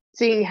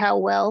 seeing how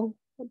well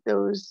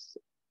those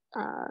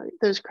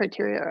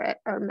criteria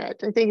are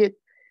met. I think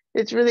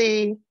it's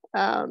really, you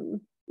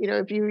know,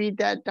 if you read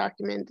that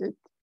document, it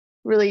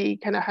really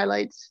kind of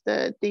highlights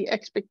the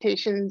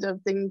expectations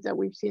of things that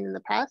we've seen in the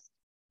past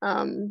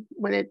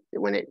when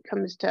it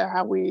comes to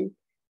how we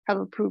have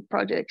approved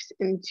projects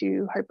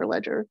into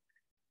Hyperledger.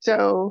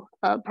 So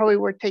probably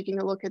worth taking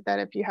a look at that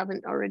if you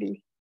haven't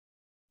already.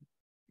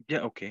 Yeah,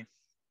 okay.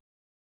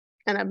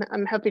 And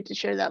I'm happy to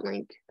share that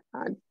link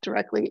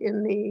directly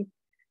in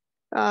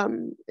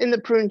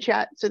the Prune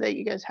chat so that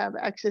you guys have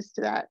access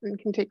to that and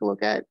can take a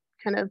look at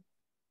kind of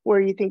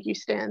where you think you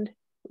stand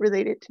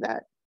related to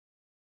that.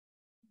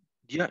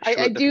 Yeah, sure,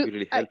 that would be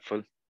really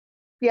helpful.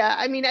 Yeah,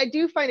 I mean, I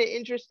do find it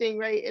interesting,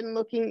 right, in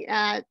looking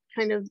at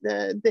kind of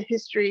the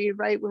history,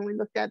 right, when we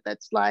looked at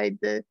that slide,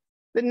 the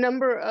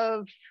number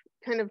of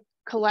kind of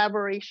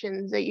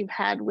collaborations that you've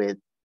had with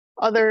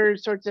other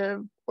sorts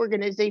of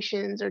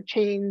organizations or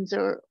chains,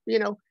 or, you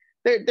know,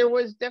 there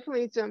was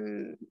definitely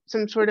some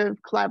sort of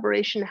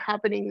collaboration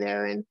happening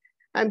there. And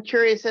I'm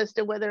curious as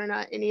to whether or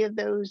not any of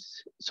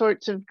those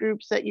sorts of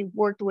groups that you've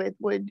worked with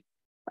would,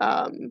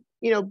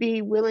 you know,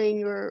 be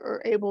willing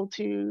or able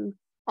to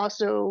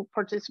also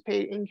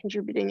participate in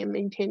contributing and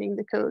maintaining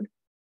the code.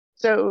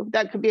 So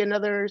that could be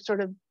another sort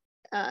of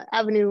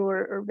avenue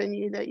or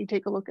venue that you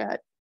take a look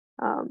at,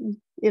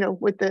 you know,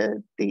 with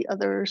the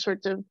other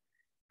sorts of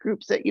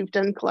groups that you've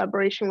done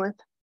collaboration with.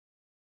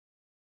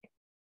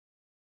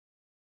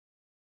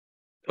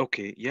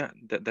 Okay, yeah,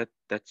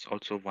 that's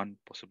also one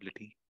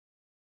possibility.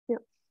 Yeah,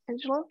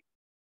 Angelo?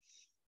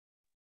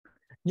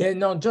 Yeah,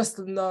 no, just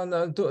to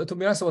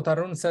be honest, what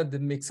Arun said,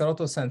 it makes a lot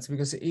of sense,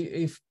 because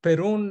if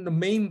Perun, the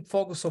main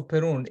focus of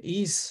Perun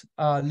is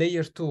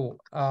layer 2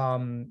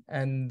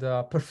 and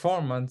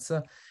performance,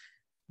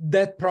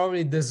 that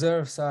probably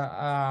deserves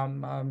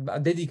a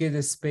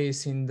dedicated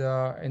space in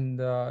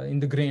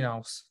the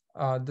greenhouse.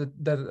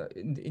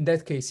 In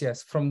that case,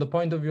 yes. From the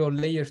point of view of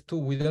layer 2,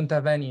 we don't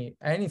have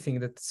anything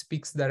that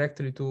speaks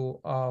directly to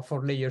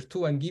for layer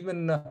 2, and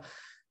given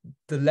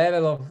the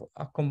level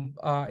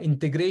of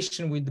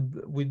integration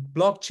with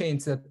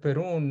blockchains that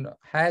Perun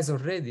has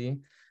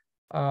already,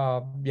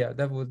 yeah,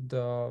 that would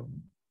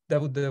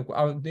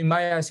in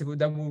my eyes,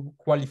 that would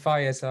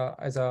qualify as a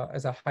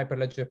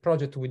Hyperledger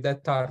project with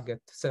that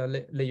target, so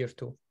layer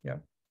 2. Yeah.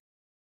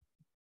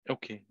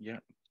 Okay. Yeah.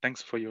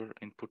 Thanks for your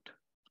input.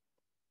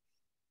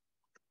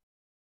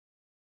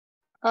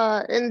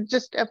 And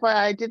just FYI,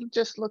 I did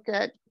just look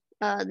at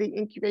the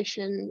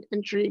incubation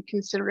entry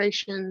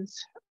considerations.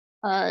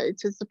 It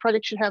says the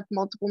project should have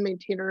multiple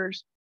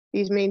maintainers.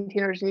 These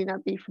maintainers need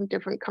not be from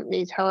different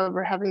companies.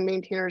 However, having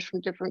maintainers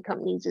from different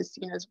companies is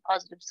seen as a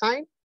positive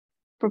sign.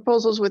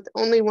 Proposals with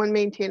only one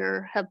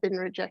maintainer have been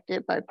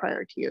rejected by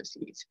prior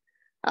TOCs.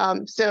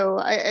 So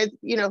I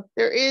you know,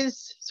 there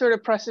is sort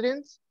of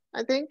precedence,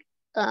 I think,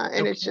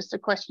 and it's just a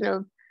question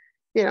of,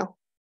 you know,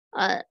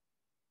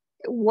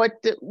 what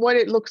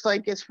it looks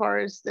like as far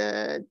as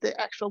the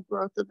actual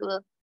growth of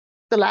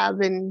the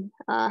lab and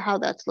how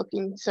that's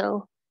looking.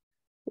 So,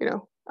 you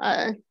know,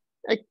 I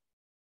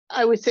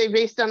would say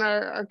based on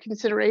our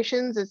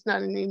considerations, it's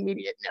not an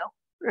immediate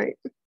no, right?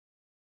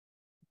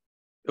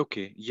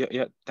 Okay.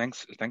 Yeah.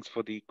 Thanks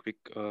for the quick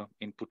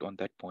input on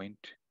that point.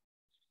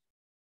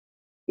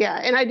 Yeah,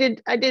 and I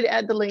did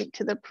add the link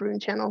to the Prune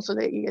channel so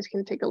that you guys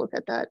can take a look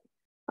at that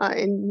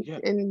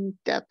in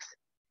depth.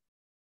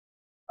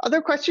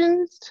 Other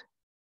questions?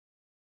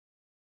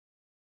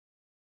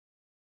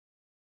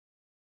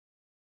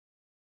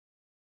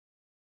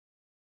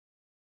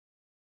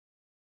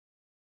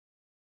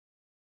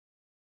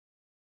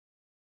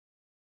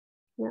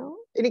 No.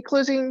 Any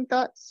closing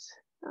thoughts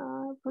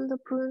from the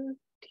Prune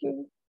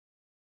team?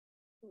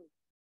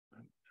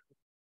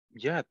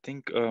 Yeah, I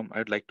think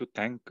I'd like to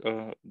thank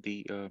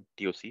the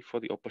TOC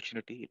for the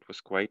opportunity. It was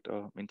quite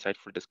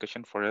insightful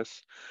discussion for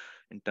us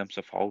in terms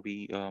of how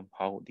the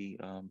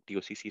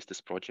TOC sees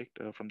this project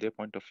from their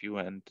point of view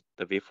and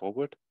the way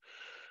forward.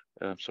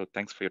 So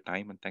thanks for your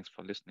time and thanks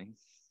for listening.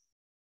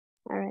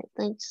 All right,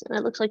 thanks. And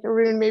it looks like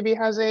Arun maybe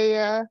has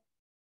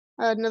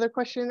another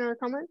question or a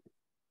comment.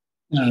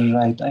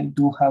 Right, I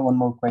do have one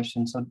more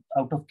question. So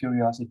out of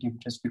curiosity,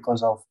 just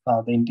because of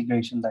the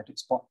integration that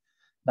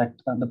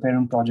the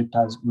parent project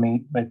has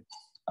made with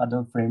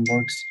other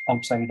frameworks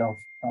outside of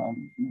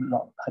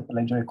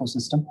Hyperledger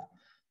ecosystem.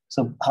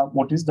 So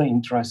what is the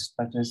interest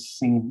that is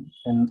seen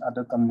in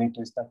other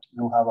communities that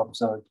you have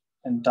observed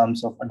in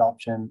terms of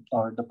adoption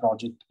or the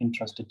project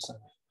interest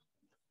itself?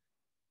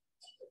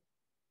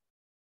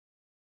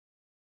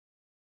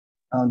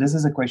 This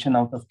is a question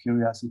out of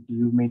curiosity.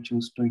 You may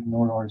choose to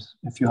ignore, or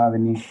if you have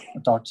any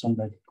thoughts on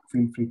that,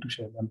 feel free to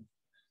share them.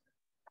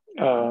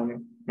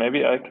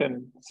 Maybe I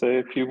can say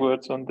a few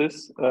words on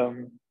this.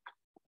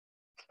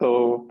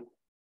 So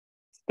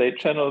state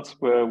channels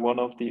were one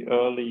of the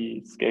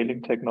early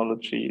scaling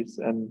technologies,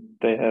 and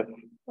they have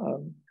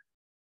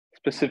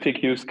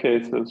specific use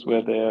cases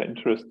where they are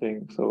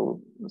interesting.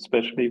 So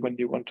especially when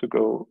you want to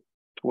go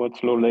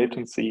towards low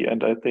latency,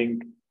 and I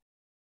think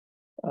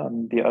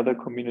the other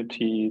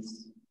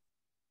communities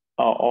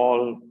are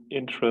all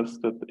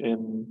interested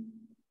in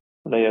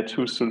layer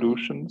 2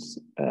 solutions,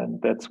 and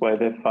that's why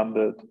they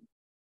funded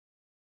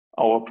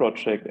our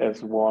project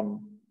as one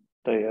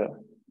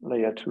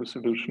layer 2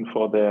 solution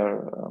for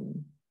their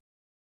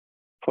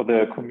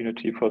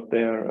community, for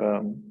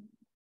their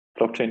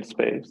blockchain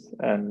space.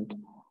 And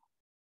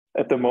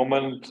at the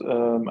moment,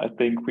 I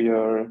think we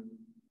are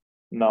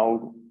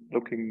now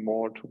looking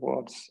more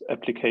towards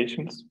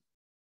applications.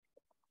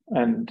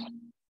 And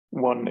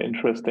one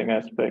interesting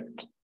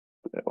aspect,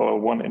 or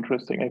one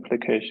interesting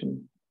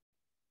application,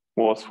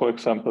 was, for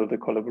example, the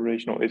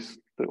collaboration, or is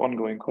the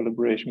ongoing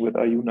collaboration with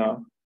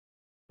Ayuna,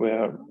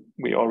 where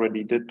we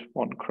already did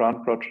one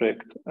grant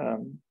project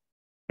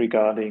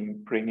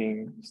regarding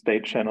bringing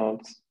state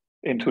channels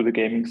into the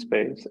gaming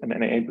space and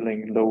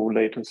enabling low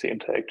latency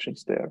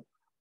interactions there.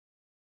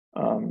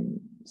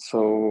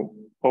 So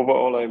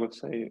overall, I would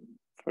say,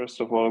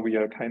 first of all, we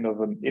are kind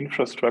of an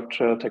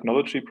infrastructure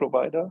technology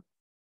provider,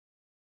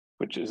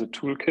 which is a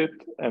toolkit.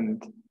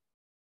 And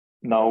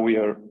now we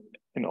are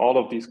in all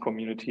of these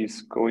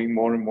communities going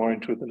more and more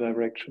into the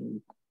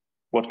direction,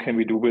 what can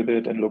we do with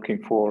it, and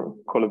looking for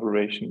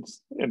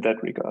collaborations in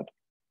that regard.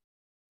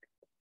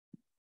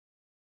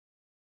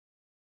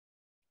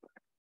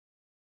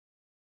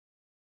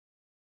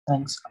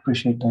 Thanks,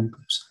 appreciate the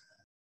inputs.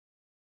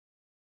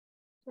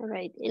 All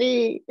right,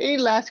 any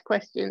last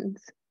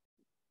questions?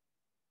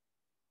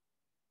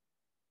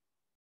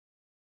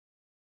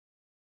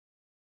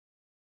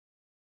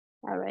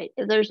 All right,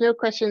 if there's no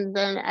questions,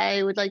 then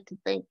I would like to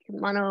thank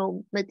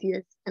Mano,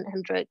 Matthias, and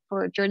Hendrik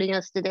for joining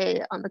us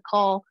today on the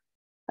call.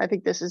 I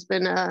think this has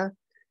been a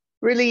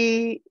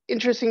really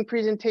interesting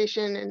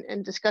presentation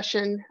and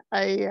discussion.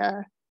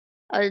 I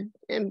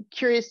am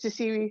curious to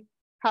see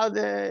how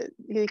the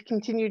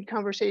continued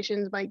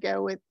conversations might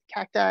go with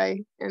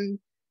Cacti, and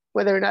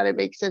whether or not it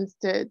makes sense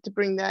to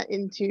bring that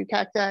into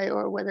Cacti,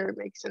 or whether it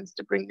makes sense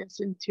to bring this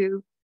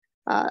into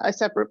a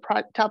separate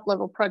top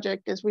level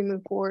project as we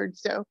move forward.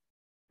 So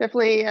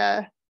definitely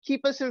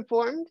keep us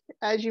informed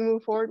as you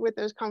move forward with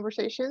those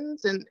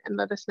conversations, and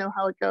let us know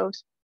how it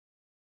goes.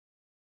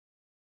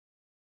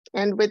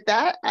 And with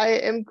that, I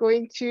am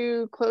going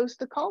to close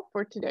the call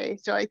for today.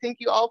 So I thank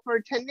you all for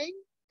attending,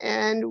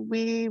 and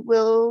we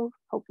will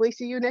hopefully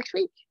see you next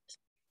week.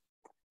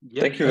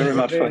 Yeah, thank you very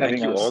much for having us.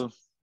 Thank you all.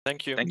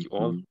 Thank you. Thank you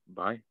all.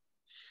 Bye.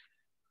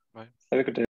 Bye. Have a good day.